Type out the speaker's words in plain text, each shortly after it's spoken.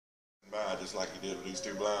just like he did with these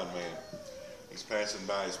two blind men. He's passing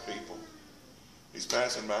by his people. He's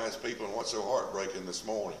passing by his people, and what's so heartbreaking this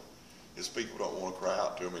morning is people don't want to cry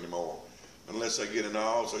out to him anymore. Unless they get in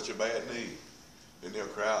all such a bad need, then they'll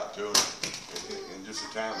cry out to him in just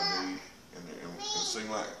a time of need. And it seems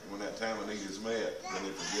like when that time of need is met, then they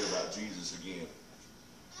forget about Jesus again.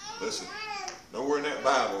 Listen, nowhere in that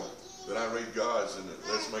Bible that I read God's in the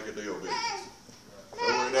let's make a deal business.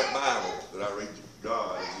 Nowhere in that Bible that I read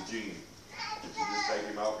God as a genie. That you just take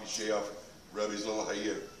him off your shelf, rub his little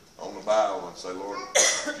head on the Bible and say, Lord,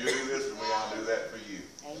 if you do this for me, I'll do that for you.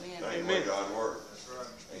 Amen. That ain't the way God works. That's right.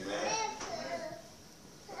 Amen.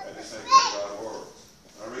 That just ain't the way God works.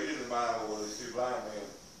 I read in the Bible where these two blind men,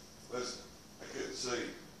 listen, they couldn't see.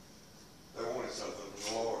 They wanted something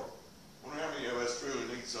from the Lord. I wonder how many of us truly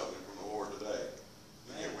need something from the Lord today.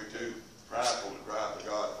 And yet we're too prideful to cry out to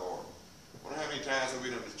God for it. I wonder how many times we've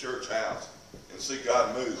been in the church house and see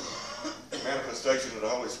God move, the manifestation of the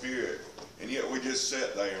Holy Spirit, and yet we just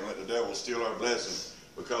sit there and let the devil steal our blessing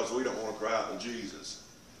because we don't want to cry out to Jesus.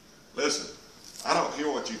 Listen, I don't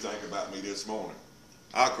care what you think about me this morning.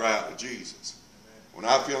 I'll cry out to Jesus. When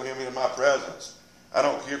I feel him in my presence, I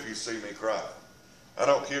don't care if you see me cry. I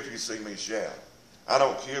don't care if you see me shout. I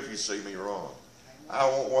don't care if you see me run. I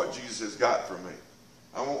want what Jesus has got for me.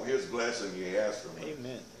 I want his blessing he has for me.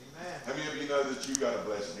 Amen. How many of you know that you got a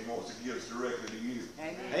blessing he wants to give us directly to you?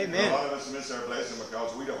 Amen. A lot of us miss our blessing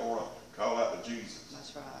because we don't want to call out to Jesus.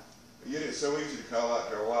 That's right. Yet it's so easy to call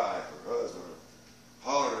out to our wife or husband or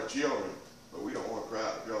holler at our children, but we don't want to cry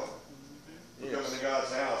out to God. We come into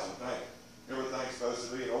God's house and think everything's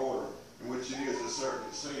supposed to be in order, in which it is to a certain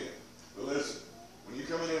extent. But listen, when you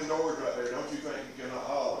come in them doors right there, don't you think you cannot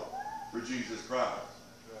holler for Jesus Christ?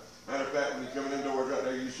 Matter of fact, when you come in them doors right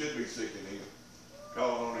there, you should be seeking him,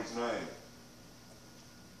 calling on his name.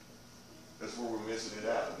 That's where we're missing it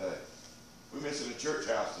out today. We're missing the church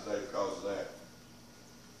house today because of that.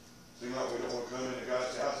 Seems like we don't want to come into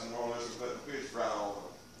God's house and more unless we're putting fish fry on or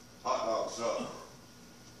hot dog supper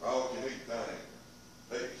or all you need thing.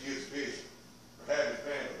 Take your kids fishing or have your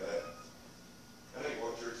family that. That ain't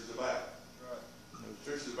what church is about. Right.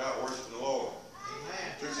 Church is about worshiping the Lord.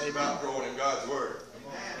 Amen. Church is about growing in God's Word.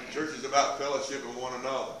 Amen. Church is about fellowship with one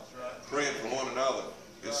another, praying for one another,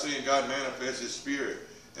 and seeing God manifest his Spirit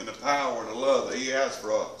and the power and the love that he has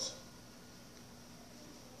for us.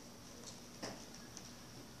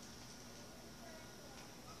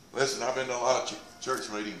 Listen, I've been to a lot of church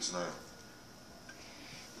meetings now.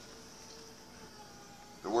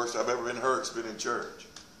 The worst I've ever been hurt's been in church.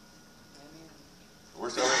 The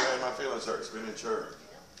worst I've ever had my feelings hurt's been in church.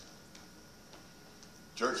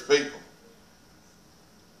 Church people.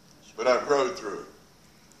 But I've grown through it.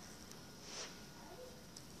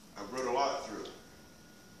 I've grown a lot through it.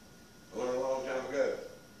 I learned a long time ago.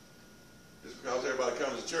 Just because everybody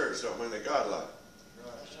comes to church don't mean they're godlike.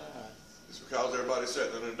 Just because everybody's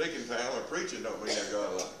sitting in a deacon panel or preaching don't mean they're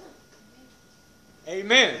godlike.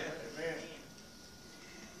 Amen. Amen.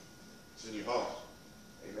 It's in your heart.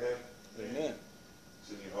 Amen. Amen.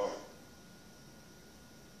 It's in your heart.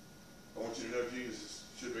 I want you to know Jesus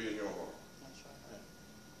should be in your heart.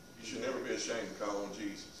 You should never be ashamed to call on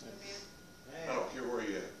Jesus. I don't care where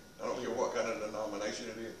you're at. I don't care what kind of denomination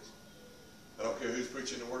it is. I don't care who's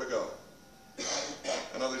preaching the Word of God.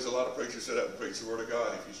 I know there's a lot of preachers set up and preach the Word of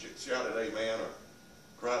God. If you shouted amen or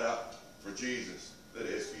cried out for Jesus, they'd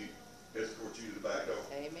escort you to the back door.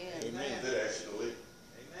 Amen. Amen. They'd ask you to leave.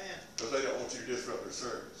 Amen. Because they don't want you to disrupt their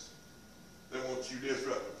service. They want you to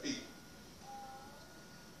disrupt the people.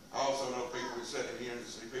 I also know people who sit in here and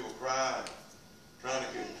see people cry, trying to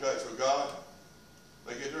get in touch with God.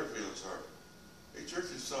 They get their feelings hurt. A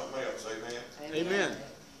church is something else, amen? Amen.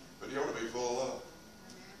 But you ought to be full of love.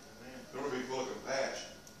 You ought to be full of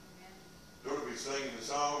compassion. You ought to be singing the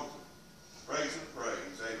songs, praise and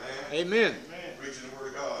praise, amen? Amen. Preaching the Word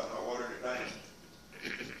of God, not watering it down.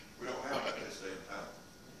 We don't have that this day and time.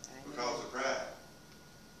 Because of pride.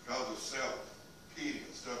 Because of self-pity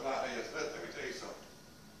and stuff like that. Let me tell you something.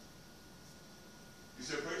 You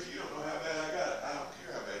said, preacher, you don't know how bad I got it. I don't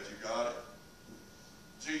care how bad you got it.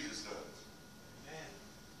 Jesus does. Amen.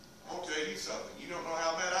 I'll tell you something. You don't know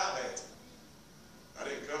how bad I had it. I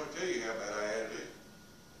didn't come to tell you how bad I had it.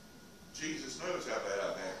 Jesus knows how bad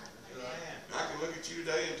I've had it. Amen. I can look at you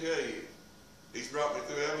today and tell you, he's brought me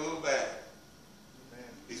through every little battle. Amen.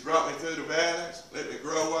 He's brought me through the valleys, let me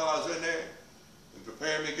grow while I was in there, and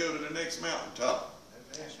prepare me to go to the next mountaintop.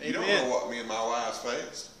 Amen. You don't know what me and my wife's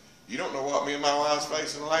faced. You don't know what me and my wife's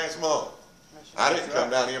faced in the last month. I didn't come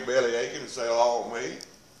down here belly aching and say, oh, me.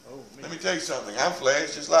 Let me tell you something. I'm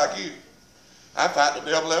flesh just like you. I fight the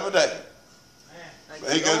devil every day.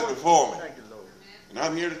 But he goes before me. And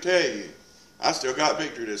I'm here to tell you, I still got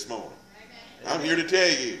victory this morning. I'm here to tell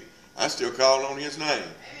you, I still call on his name.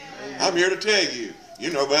 I'm here to tell you,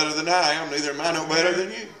 you know better than I am, neither am I no better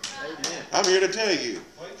than you. I'm here to tell you,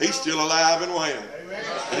 he's still alive and well.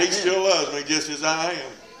 And he still loves me just as I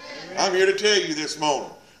am. I'm here to tell you this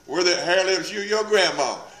morning, where that hair lives you, your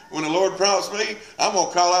grandma. When the Lord promised me, I'm going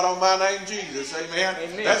to call out on my name, Jesus. Amen.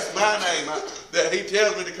 Amen. That's my name that he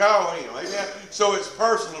tells me to call him. Amen. So it's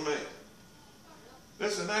personal to me.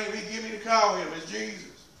 That's the name he gave me to call him, is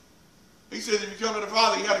Jesus. He says if you come to the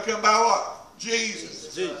Father, you have to come by what?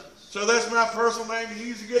 Jesus. Jesus. So that's my personal name to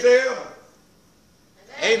use to get to heaven.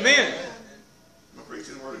 Amen. I'm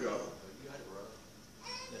preaching the Word of God.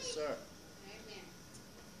 Yes, sir.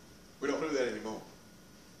 We don't do that anymore.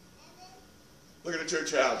 Look at the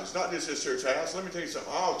church houses. Not just this church house. Let me tell you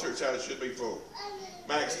something. All church houses should be full.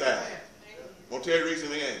 Maxed out. I'm going to tell you the reason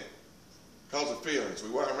they ain't. Because of feelings. We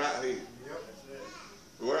wear them right here.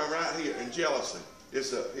 We wear them right here. And jealousy.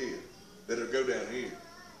 It's up here. That'll go down here.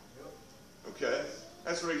 Okay?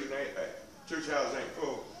 That's the reason church houses ain't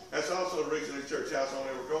full. That's also the reason this church house don't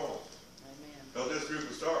ever go on. Because this group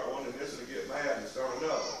will start one and this will get mad and start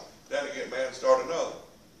another. That will get mad and start another.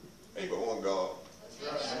 Ain't but one God.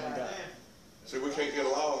 See, we can't get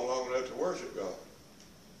along long enough to worship God.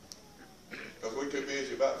 Because we're too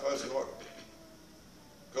busy about fussing what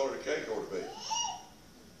color the cake ought to be.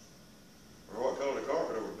 Or what color the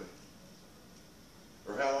carpet ought to be.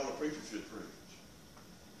 Or how long the preacher should preach.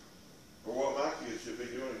 Or what my kids should be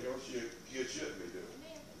doing and your kids shouldn't be doing.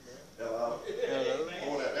 Hello? Hello.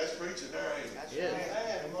 Boy, that's preaching there, ain't it?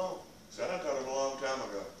 Yeah. Come on. See, I told him a long time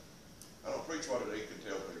ago. I don't preach what they can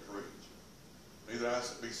tell me to preach. Neither I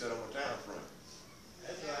be set on the time frame.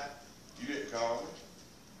 That's right. You didn't call me.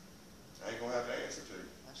 I ain't going to have to answer to you.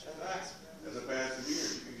 That's right. As a pastor here,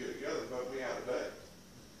 you can get together and vote me out today.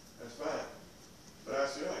 That's fine. But I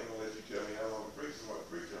still ain't going to let you tell me how long to preach and what to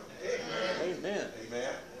preach on. Amen.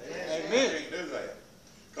 Amen. Amen. You can't do that.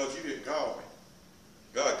 Because you didn't call me.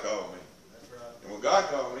 God called me. That's right. And when God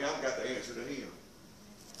called me, I've got the answer to him.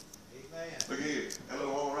 Amen. Look here. That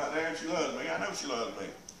little woman right there, she loves me. I know she loves me.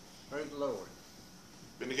 Praise the Lord.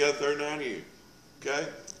 Been together 39 years. Okay?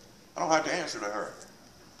 I don't have to answer to her.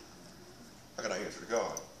 I got to answer to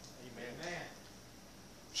God. Amen.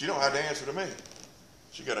 She don't have to answer to me.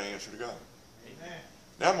 She got to answer to God. Amen.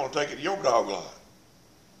 Now I'm going to take it to your dog line.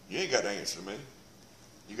 You ain't got to answer to me.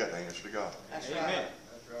 You got to answer to God. That's right. Amen.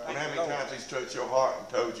 That's right. And how many times he's touched your heart and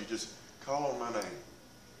told you, just call on my name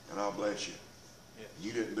and I'll bless you. Yeah.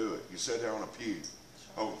 You didn't do it. You sat there on a pew,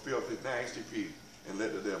 on a filthy, nasty pew, and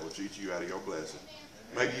let the devil cheat you out of your blessing.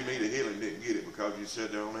 Maybe you need a healing, didn't get it because you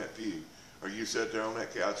sat there on that pew, or you sat there on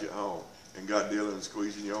that couch at home and got dealing and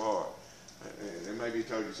squeezing your heart. And maybe he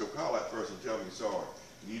told you, so call that person and tell them you're sorry.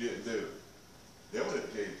 And you didn't do it. The devil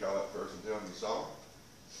didn't tell you to call that person and tell them you're sorry.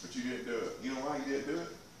 But you didn't do it. You know why you didn't do it?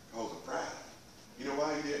 Because of pride. You know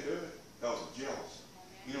why you didn't do it? Because of jealousy.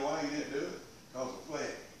 You know why you didn't do it? Because of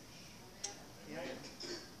flesh.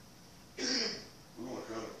 We want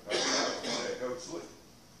to come and go to sleep.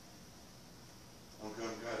 I want to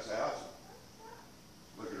come to God's house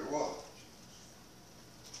and look at her watch.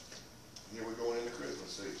 And here we're going into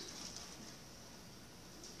Christmas season.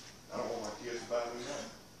 I don't want my kids to buy me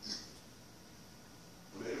nothing.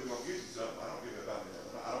 But if we're going to get you something, I don't give it about me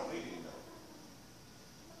nothing. I don't need any nothing.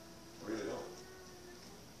 I really don't.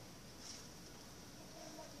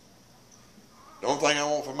 The only thing I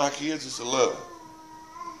want for my kids is to love.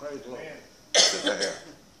 Praise the Lord. That they have.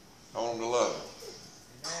 I want them to love them.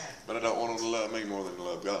 But I don't want them to love me more than to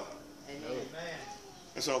love God. Amen.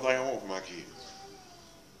 That's the only thing I want for my kids.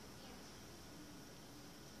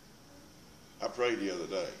 I prayed the other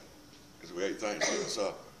day because we ate Thanksgiving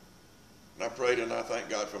supper. And I prayed and I thank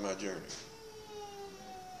God for my journey.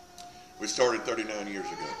 We started 39 years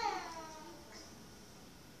ago.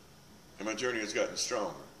 And my journey has gotten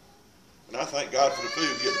stronger. And I thank God for the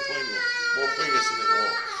food getting cleaner, more cleanness than it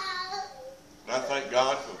was. And I thank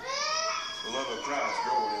God for the love of Christ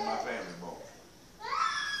growing in my family more.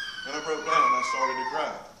 And I broke down and I started to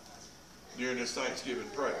cry during this Thanksgiving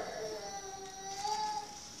prayer.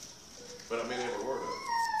 But I mean every word of it.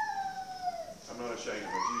 I'm not ashamed of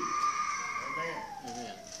my Jesus. Amen.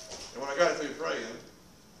 Amen. And when I got through praying,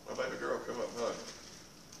 my baby girl come up and hugged me.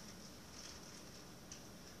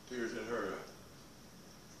 Tears in her eyes.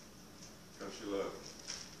 Because she loved me.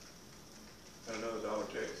 And another daughter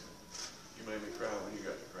texted me, you made me cry when you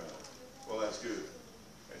got to cry. Well, that's good.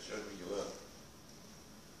 That shows me you love me.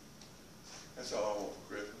 That's all I want for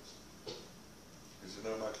Christmas. Is to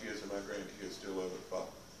know my kids and my grandkids still love their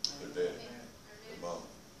father, their daddy, their mama.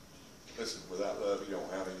 Listen, without love, you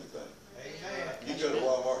don't have anything. Amen. You go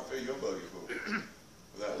fill your buggy full.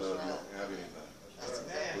 Without love, you don't have anything.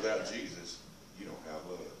 Without Jesus, you don't have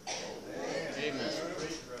love. Amen.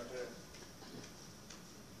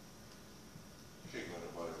 You can't love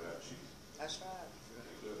nobody without Jesus. That's right. You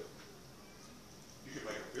can't do it. You can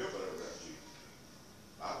make them feel better without Jesus.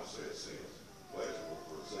 Bible says sin is pleasurable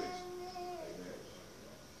for a season. Amen.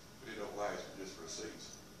 But it don't last just for a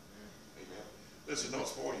season. Amen. Listen, don't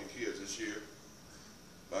spoil your kids this year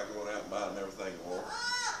by going out and buying them everything they want.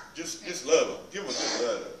 Just love them. Give them a good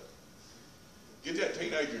love. Get that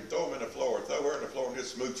teenager and throw them in the floor. Throw her in the floor and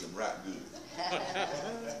just smooch them right good.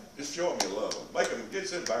 Just show them you love them. Make them,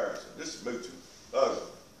 it's embarrassing. Just smooch them. Love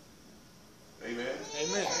them. Amen.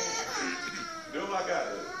 Amen. Do them like I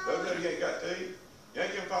do. Those of you ain't got teeth,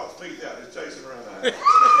 yank them false teeth out. Just chase them around the house.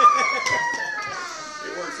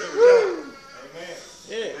 It works every time.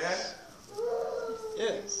 Amen. Yes.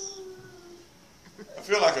 Yes. I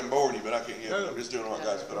feel like I'm boring you, but I can't help it. I'm just doing what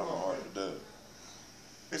God's put on my heart to do.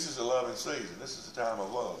 This is a loving season. This is a time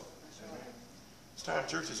of love. It's time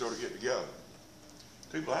churches ought to get together.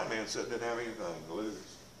 Two blind men sitting didn't have anything to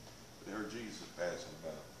lose. They heard Jesus passing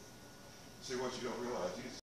about. See, what you don't realize, Jesus